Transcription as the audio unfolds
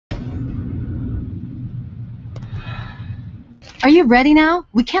Are you ready now?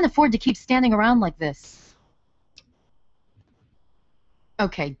 We can't afford to keep standing around like this.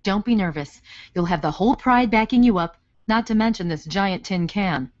 Okay, don't be nervous. You'll have the whole Pride backing you up, not to mention this giant tin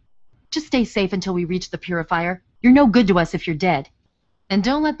can. Just stay safe until we reach the purifier. You're no good to us if you're dead. And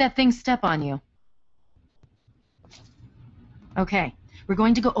don't let that thing step on you. Okay, we're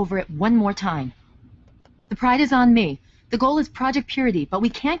going to go over it one more time. The Pride is on me. The goal is Project Purity, but we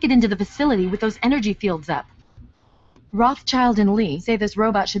can't get into the facility with those energy fields up. Rothschild and Lee say this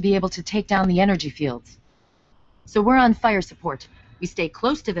robot should be able to take down the energy fields. So we're on fire support. We stay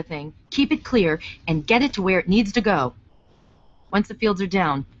close to the thing, keep it clear, and get it to where it needs to go. Once the fields are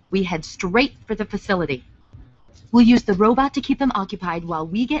down, we head straight for the facility. We'll use the robot to keep them occupied while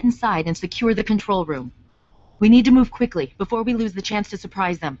we get inside and secure the control room. We need to move quickly before we lose the chance to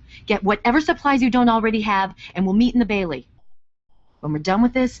surprise them. Get whatever supplies you don't already have, and we'll meet in the Bailey. When we're done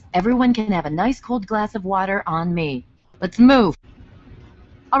with this, everyone can have a nice cold glass of water on me. Let's move.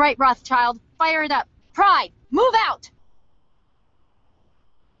 All right, Rothschild, fire it up. Pride, move out!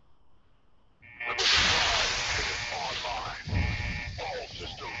 All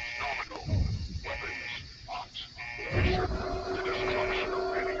systems nominal. Weapons hot. Mission: the destruction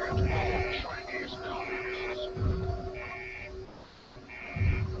of any and all Chinese communists.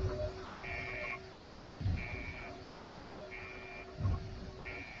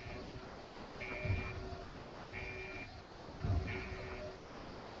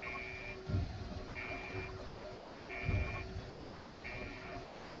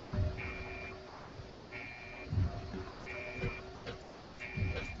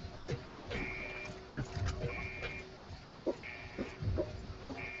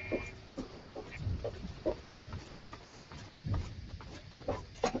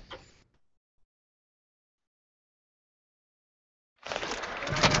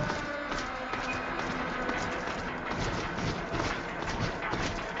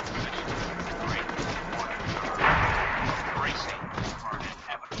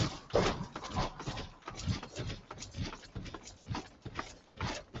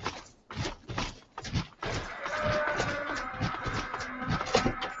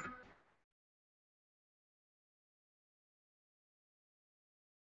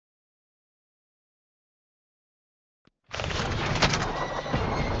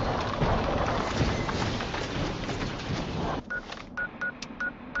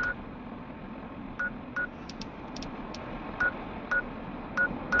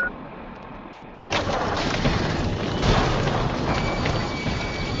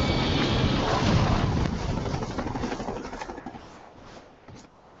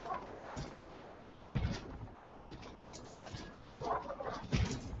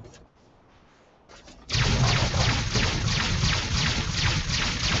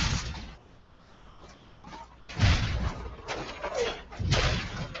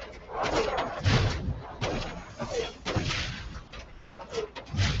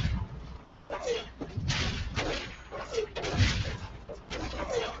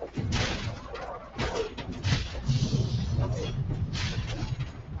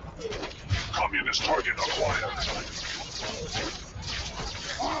 Communist target acquired.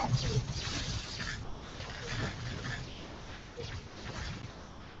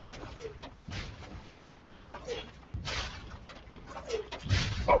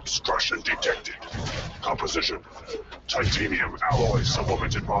 Obstruction detected. Composition: titanium alloy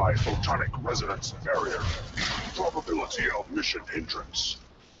supplemented by photonic resonance barrier. Probability of mission hindrance: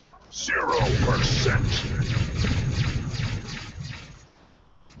 0%.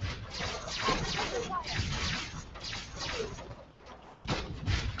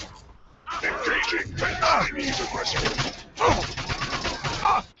 Engaging the Chinese aggressor.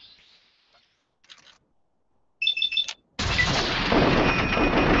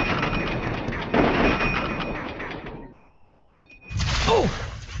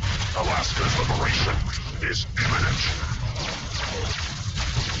 Alaska's liberation is imminent.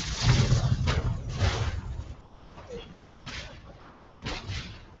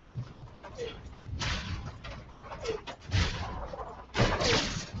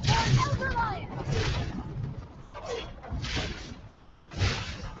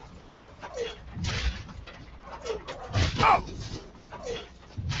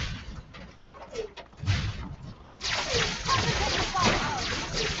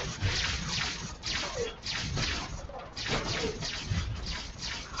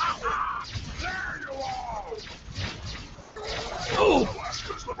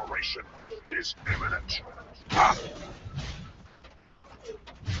 Alaska's liberation is imminent.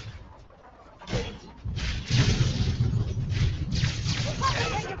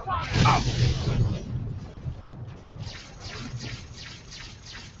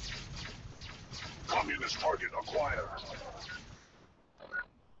 Target acquired.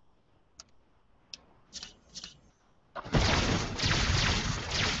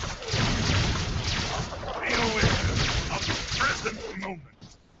 Be aware of the present moment.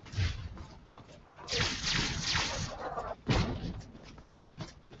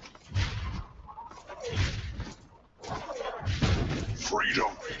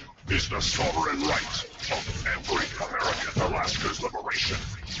 Freedom is the sovereign right of every American. Alaska's liberation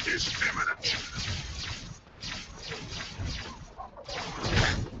is imminent.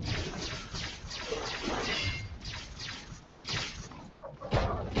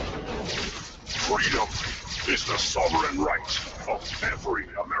 Freedom is the sovereign right of every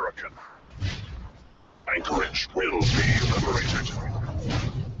American. Anchorage will be liberated.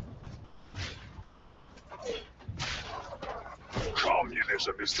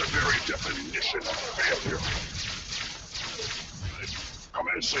 Communism is the very definition of failure.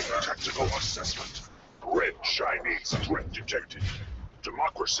 Commencing tactical assessment. Red Chinese threat detected.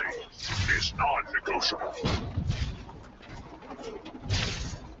 Democracy is non-negotiable.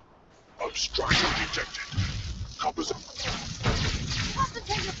 Obstruction detected. Composite.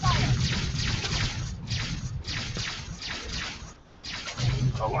 Concentrate your fire!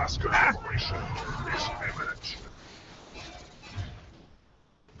 Alaska liberation is imminent.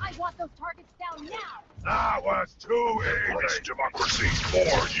 I want those targets down now! That was too easy. Embrace democracy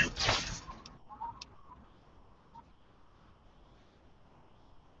or you.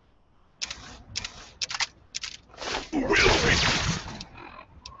 Will be.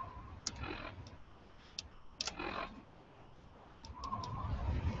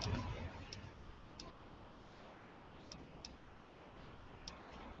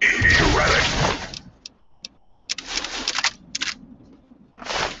 Erratic.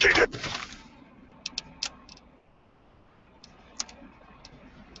 Take it.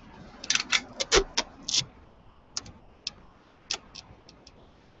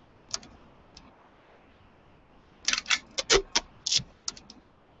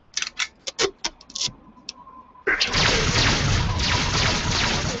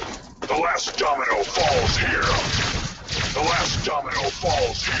 The last domino falls here. The last domino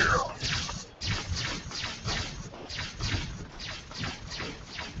falls here.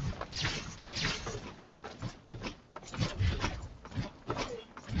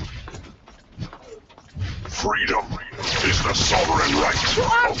 Freedom is the sovereign right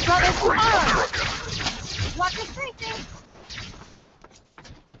of every American. Watch your spacing!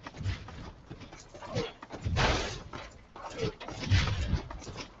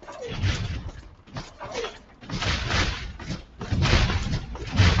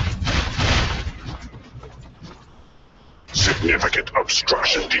 Significant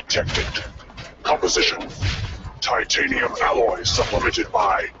obstruction detected. Composition. Titanium alloy supplemented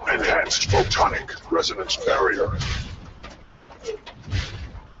by enhanced photonic resonance barrier.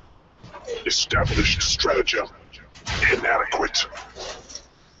 Established stratagem. Inadequate.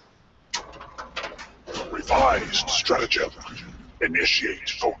 Revised stratagem. Initiate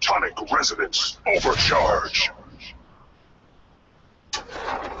photonic resonance overcharge.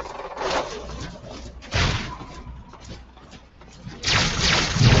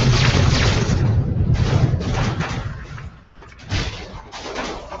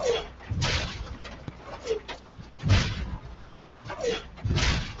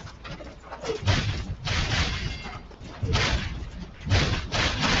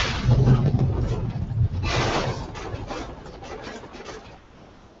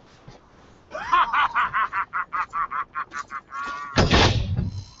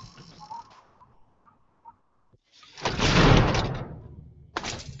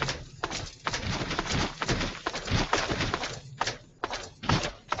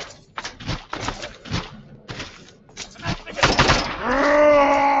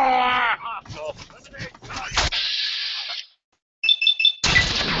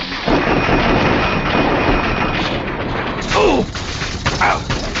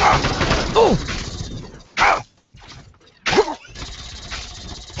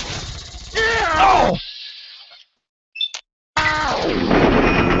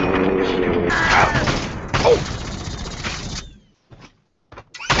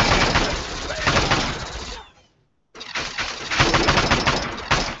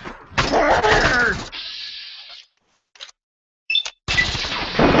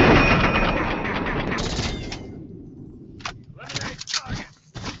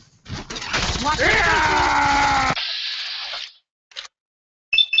 Watch your spacing!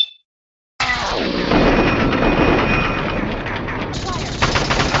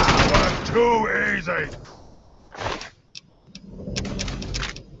 That was too easy.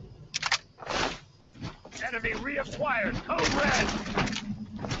 acquired. Code red.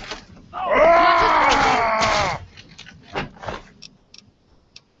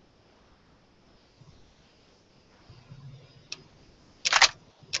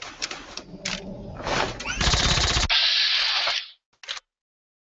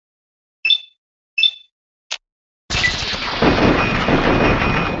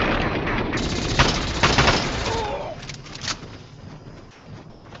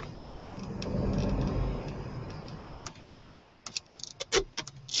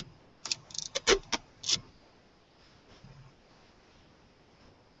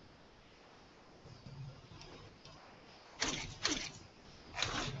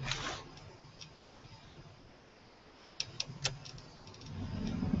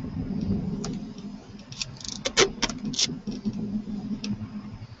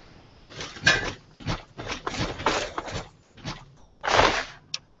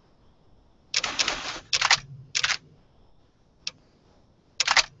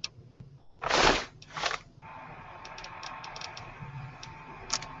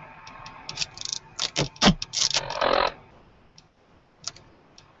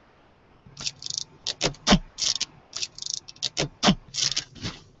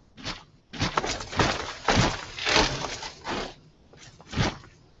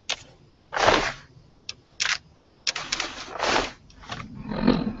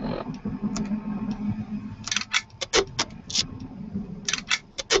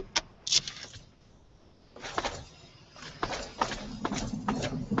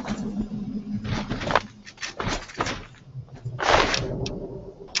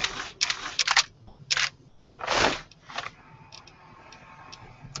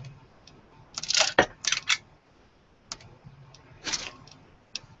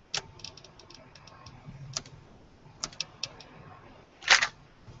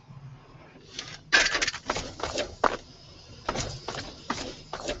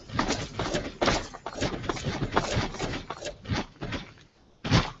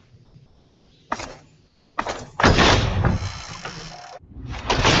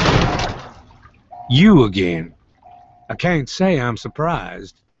 You again. I can't say I'm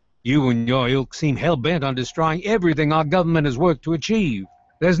surprised. You and your ilk seem hell-bent on destroying everything our government has worked to achieve.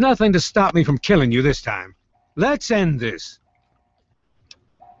 There's nothing to stop me from killing you this time. Let's end this.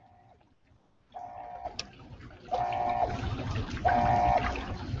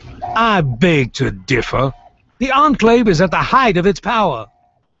 I beg to differ. The Enclave is at the height of its power.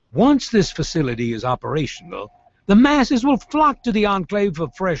 Once this facility is operational, the masses will flock to the Enclave for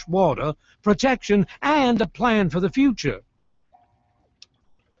fresh water, protection, and a plan for the future.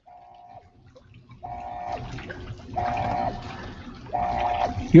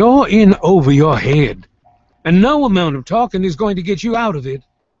 You're in over your head, and no amount of talking is going to get you out of it.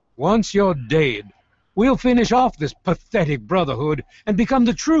 Once you're dead, we'll finish off this pathetic brotherhood and become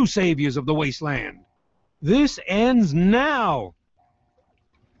the true saviors of the wasteland. This ends now.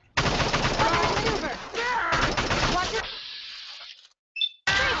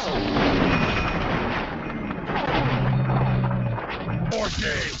 More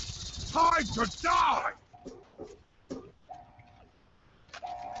game. Time to die.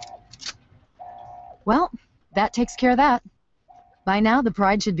 Well, that takes care of that. By now, the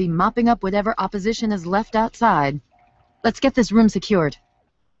Pride should be mopping up whatever opposition is left outside. Let's get this room secured.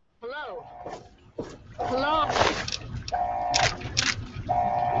 Hello? Hello?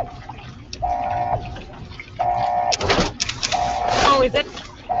 Oh, is it?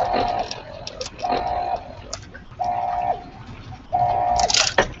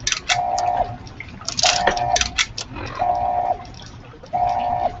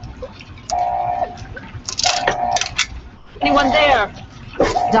 Anyone there?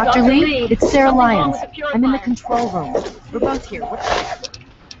 Dr. Lee, Lee, it's Sarah something wrong Lyons. with the purifier. I'm in the control room. We're both here. What's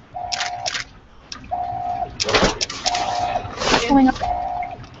going on?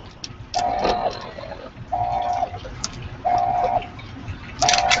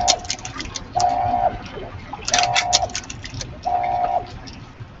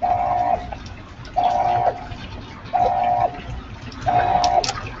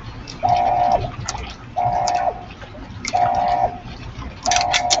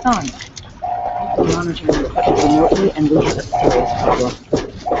 Monitoring the equipment remotely, and we have a serious problem.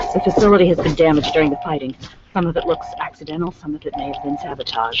 The facility has been damaged during the fighting. Some of it looks accidental, some of it may have been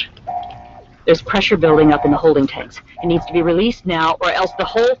sabotage. There's pressure building up in the holding tanks. It needs to be released now, or else the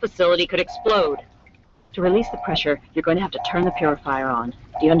whole facility could explode. To release the pressure, you're going to have to turn the purifier on.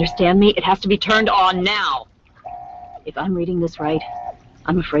 Do you understand me? It has to be turned on now! If I'm reading this right,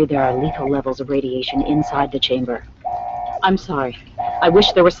 I'm afraid there are lethal levels of radiation inside the chamber. I'm sorry. I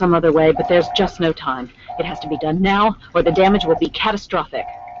wish there was some other way, but there's just no time. It has to be done now, or the damage will be catastrophic.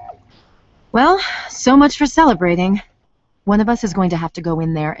 Well, so much for celebrating. One of us is going to have to go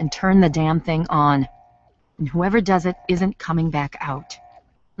in there and turn the damn thing on. And whoever does it isn't coming back out.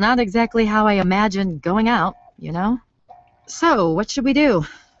 Not exactly how I imagined going out, you know? So, what should we do?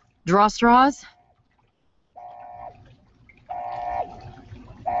 Draw straws?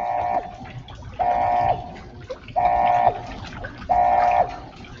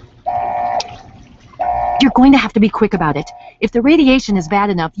 You're going to have to be quick about it. If the radiation is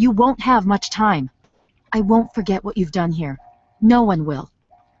bad enough, you won't have much time. I won't forget what you've done here. No one will.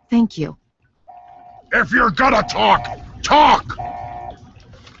 Thank you. If you're gonna talk, talk!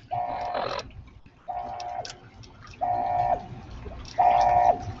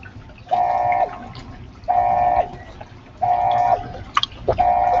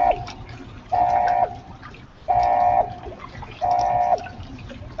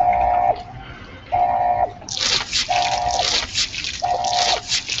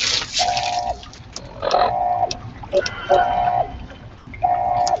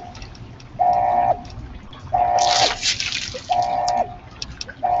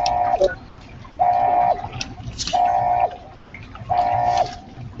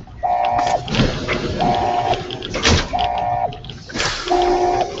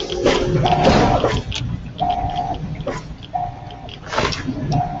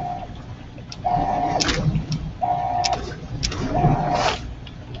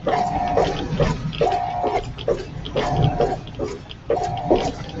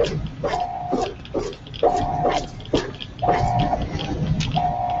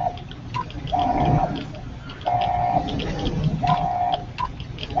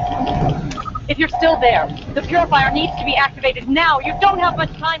 If you're still there, the purifier needs to be activated now. You don't have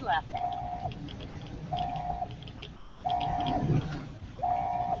much time left.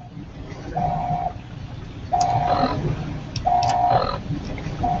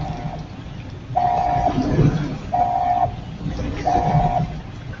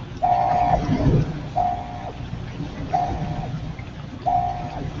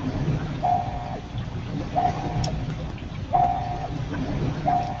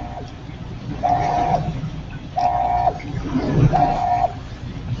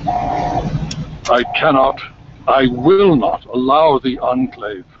 I cannot, I will not allow the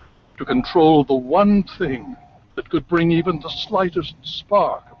Enclave to control the one thing that could bring even the slightest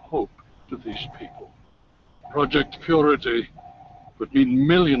spark of hope to these people. Project Purity would mean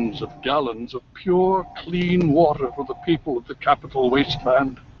millions of gallons of pure, clean water for the people of the Capital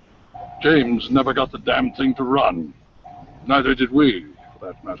Wasteland. James never got the damn thing to run. Neither did we, for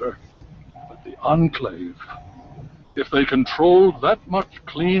that matter. But the Enclave, if they controlled that much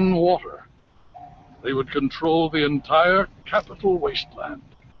clean water, they would control the entire Capital Wasteland.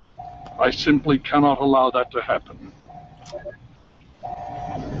 I simply cannot allow that to happen.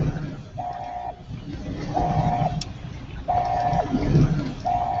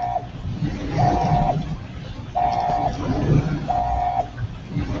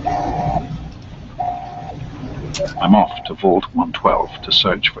 I'm off to Vault 112 to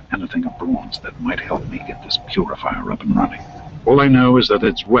search for anything of Braun's that might help me get this purifier up and running. All I know is that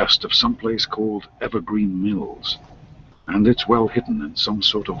it's west of some place called Evergreen Mills, and it's well hidden in some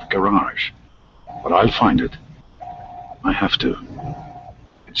sort of garage. But I'll find it. I have to.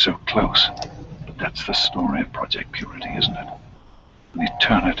 It's so close. But that's the story of Project Purity, isn't it? An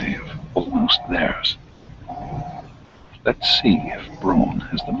eternity of almost theirs. Let's see if Braun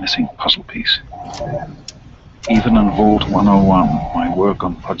has the missing puzzle piece. Even in Vault 101, my work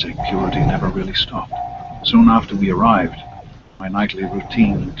on Project Purity never really stopped. Soon after we arrived, my nightly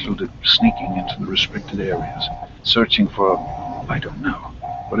routine included sneaking into the restricted areas, searching for, I don't know,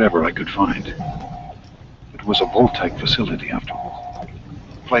 whatever I could find. It was a Vault-Tec facility, after all.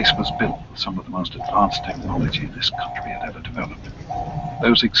 The place was built with some of the most advanced technology this country had ever developed.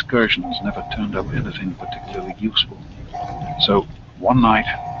 Those excursions never turned up anything particularly useful. So, one night,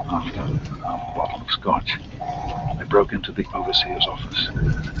 after half a bottle of scotch, I broke into the Overseer's office.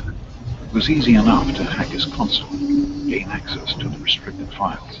 It was easy enough to hack his console, gain access to the restricted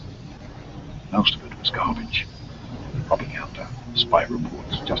files. Most of it was garbage. Propaganda, spy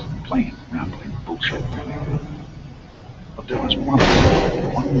reports, just plain rambling bullshit, really. But there was one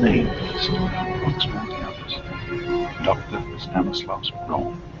name that stood out amongst all the others. Dr. Stanislaus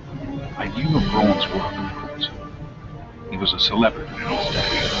Braun. I knew of Braun's work, of course. He was a celebrity in his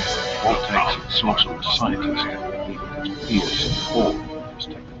day, Vault-Tec's sorcerous scientist, leaving his peers all his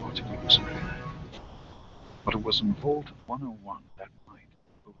technologically superior. But it was in Vault 101 that night,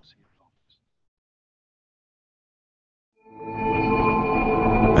 Overseer's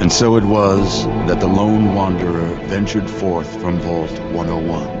And so it was that the lone wanderer ventured forth from Vault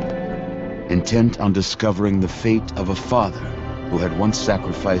 101, intent on discovering the fate of a father who had once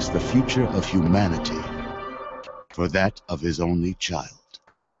sacrificed the future of humanity for that of his only child.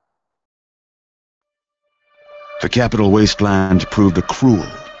 The Capital Wasteland proved a cruel,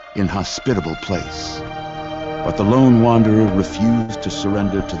 inhospitable place, but the lone wanderer refused to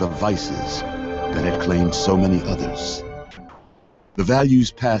surrender to the vices that had claimed so many others. The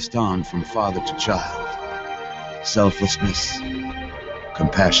values passed on from father to child: selflessness,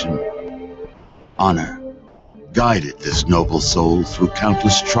 compassion, honor, guided this noble soul through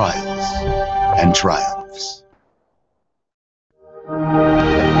countless trials and triumphs.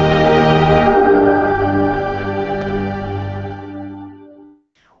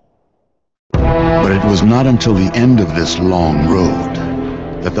 But it was not until the end of this long road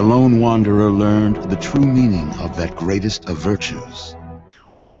that the lone wanderer learned the true meaning of that greatest of virtues: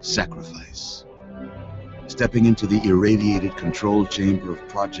 sacrifice. Stepping into the irradiated control chamber of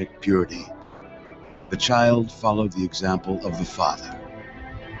Project Purity, the child followed the example of the father,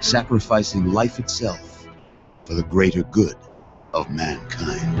 sacrificing life itself for the greater good of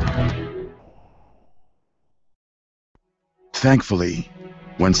mankind. Thankfully,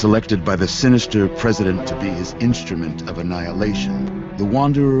 when selected by the sinister president to be his instrument of annihilation, the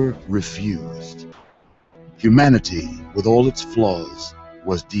Wanderer refused. Humanity, with all its flaws,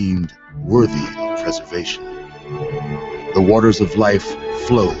 was deemed worthy of preservation. The waters of life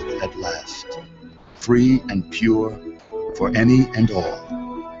flowed at last, free and pure for any and all.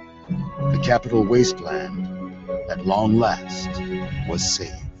 The Capital Wasteland, at long last, was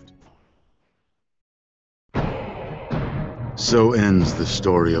saved. So ends the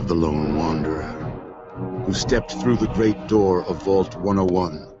story of the lone wanderer, who stepped through the great door of Vault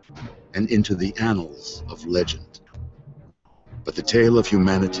 101 and into the annals of legend. But the tale of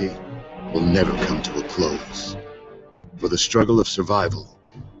humanity will never come to a close, for the struggle of survival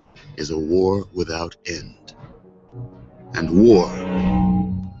is a war without end. And war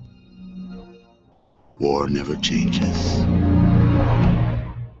never changes.